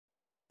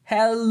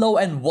Hello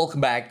and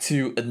welcome back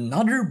to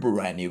another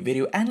brand new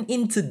video, and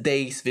in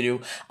today's video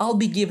I'll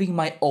be giving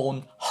my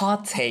own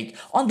hot take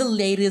on the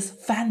latest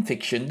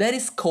fanfiction that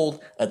is called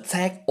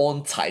Attack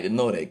on Titan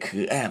no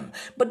Requiem.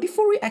 But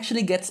before we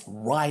actually get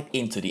right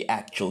into the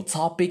actual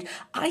topic,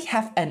 I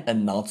have an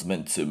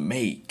announcement to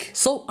make.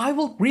 So I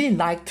would really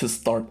like to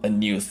start a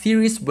new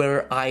series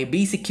where I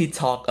basically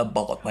talk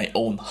about my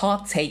own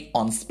hot take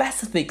on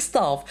specific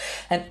stuff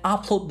and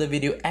upload the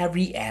video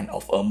every end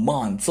of a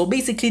month. So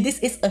basically this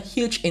is a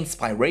huge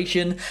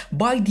inspiration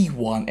by the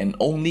one and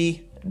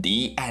only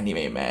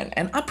TheAnimeMan,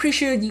 and I'm pretty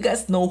sure you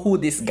guys know who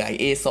this guy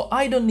is, so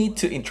I don't need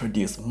to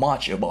introduce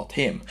much about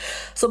him.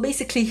 So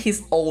basically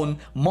his own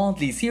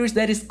monthly series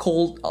that is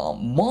called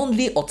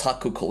Monthly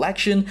Otaku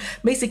Collection,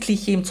 basically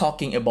him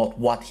talking about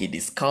what he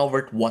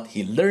discovered, what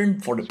he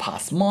learned for the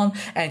past month,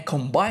 and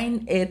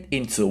combine it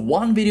into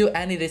one video,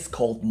 and it is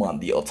called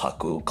Monthly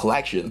Otaku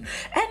Collection.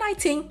 And I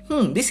think,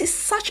 this is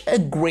such a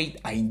great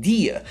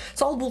idea.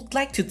 So I would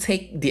like to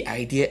take the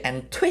idea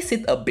and twist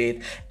it a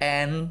bit,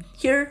 and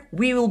here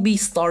we will be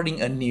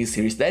starting a new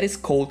series that is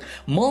called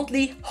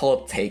Monthly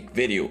Hot Take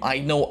Video. I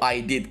know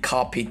I did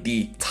copy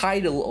the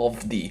title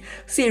of the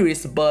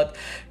series, but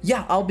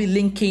yeah, I'll be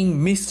linking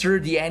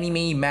Mr.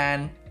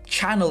 TheAnimeMan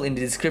channel in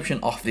the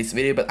description of this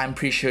video, but I'm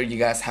pretty sure you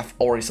guys have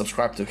already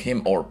subscribed to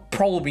him or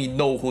probably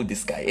know who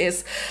this guy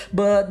is.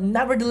 But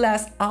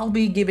nevertheless, I'll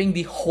be giving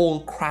the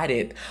whole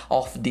credit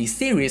of the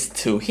series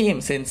to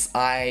him, since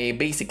I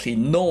basically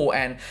know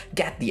and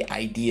get the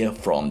idea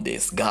from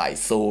this guy.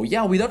 So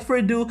yeah, without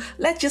further ado,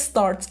 let's just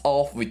start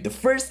off with the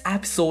first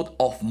episode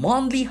of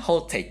Monthly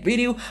Hot Take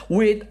Video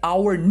with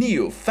our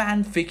new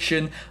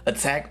fanfiction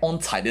Attack on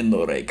Titan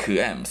no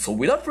Requiem. So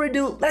without further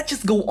ado, let's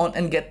just go on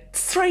and get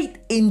straight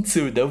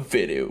into the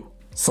video.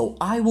 So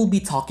I will be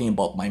talking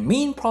about my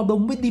main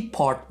problem with the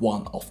part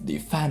 1 of the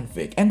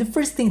fanfic, and the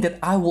first thing that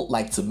I would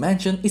like to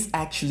mention is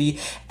actually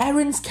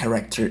Eren's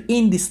character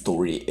in the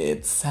story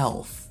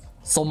itself.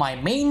 So my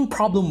main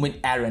problem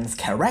with Eren's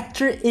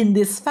character in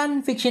this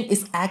fanfiction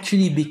is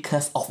actually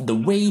because of the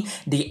way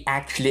they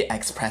actually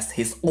express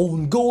his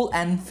own goal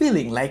and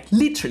feeling. Like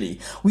literally,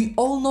 we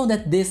all know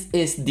that this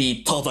is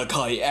the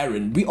Tatakai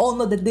Eren, we all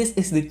know that this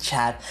is the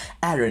Chat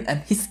Eren,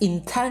 and his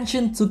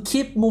intention to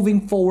keep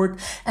moving forward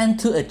and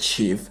to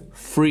achieve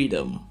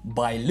freedom.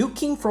 By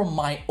looking from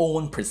my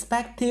own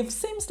perspective,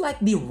 seems like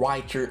the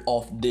writer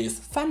of this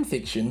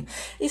fanfiction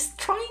is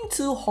trying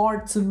too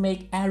hard to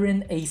make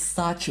Eren a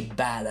such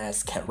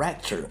badass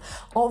character.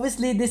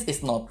 Obviously this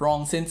is not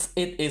wrong since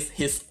it is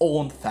his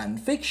own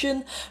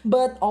fanfiction,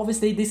 but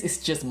obviously this is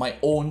just my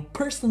own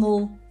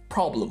personal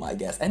problem, I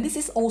guess. And this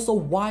is also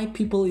why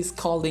people is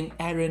calling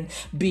Eren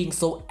being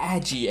so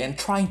edgy and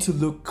trying to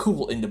look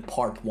cool in the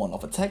part 1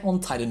 of Attack on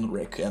Titan no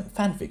Requiem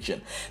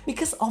fanfiction,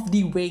 because of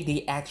the way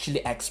they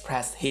actually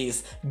express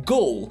his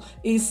goal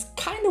is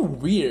kind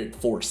of weird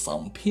for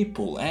some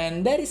people,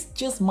 and that is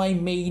just my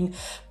main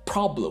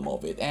problem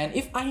of it. And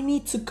if I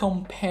need to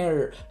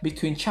compare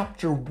between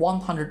chapter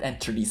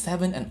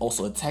 137 and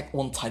also Attack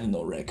on Titan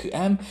no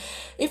Requiem,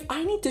 if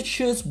I need to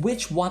choose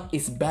which one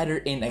is better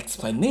in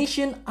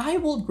explanation, I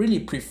would really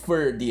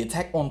prefer the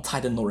Attack on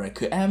Titan no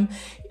Requiem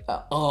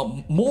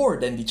more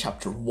than the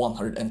chapter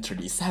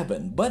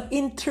 137. But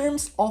in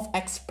terms of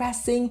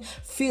expressing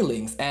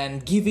feelings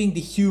and giving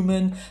the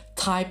human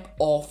type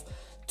of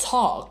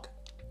talk,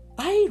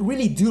 I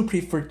really do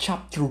prefer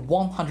chapter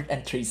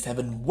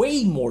 137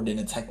 way more than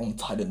Attack on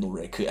Titan no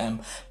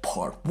Requiem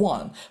part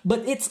 1.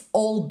 But it's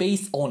all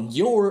based on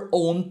your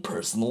own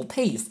personal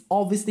taste.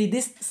 Obviously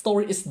this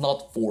story is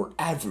not for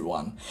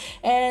everyone.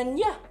 And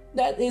yeah,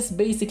 that is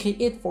basically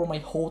it for my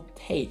whole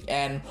take.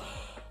 And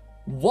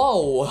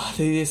wow,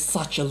 this is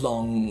such a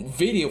long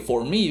video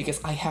for me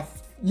because I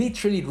have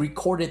literally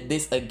recorded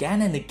this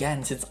again and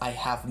again since I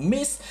have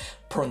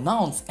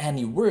mispronounced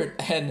any word,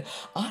 and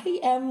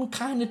I am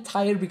kind of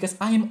tired because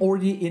I am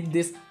already in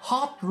this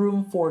hot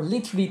room for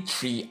literally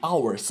 3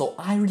 hours. So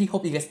I really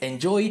hope you guys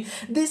enjoy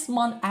this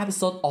month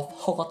episode of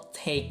Hot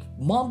Take,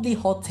 Monthly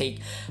Hot Take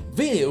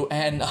video,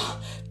 and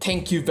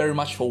thank you very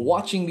much for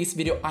watching this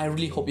video. I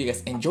really hope you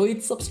guys enjoy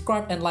it.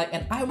 Subscribe and like,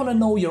 and I want to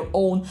know your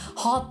own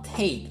hot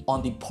take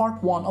on the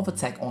part 1 of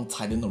Attack on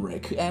Titan no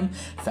Requiem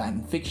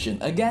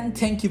fanfiction. Again,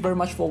 thank you very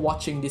much for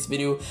watching this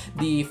video.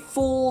 The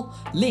full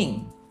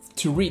link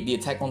to read the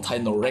Attack on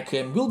Titan no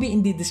Requiem will be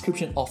in the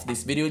description of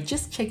this video.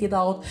 Just check it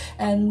out,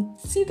 and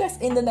see you guys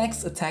in the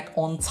next Attack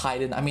on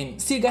Titan.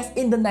 See you guys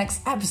in the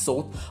next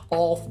episode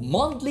of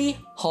Monthly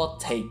Hot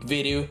Take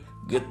Video.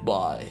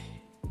 Goodbye.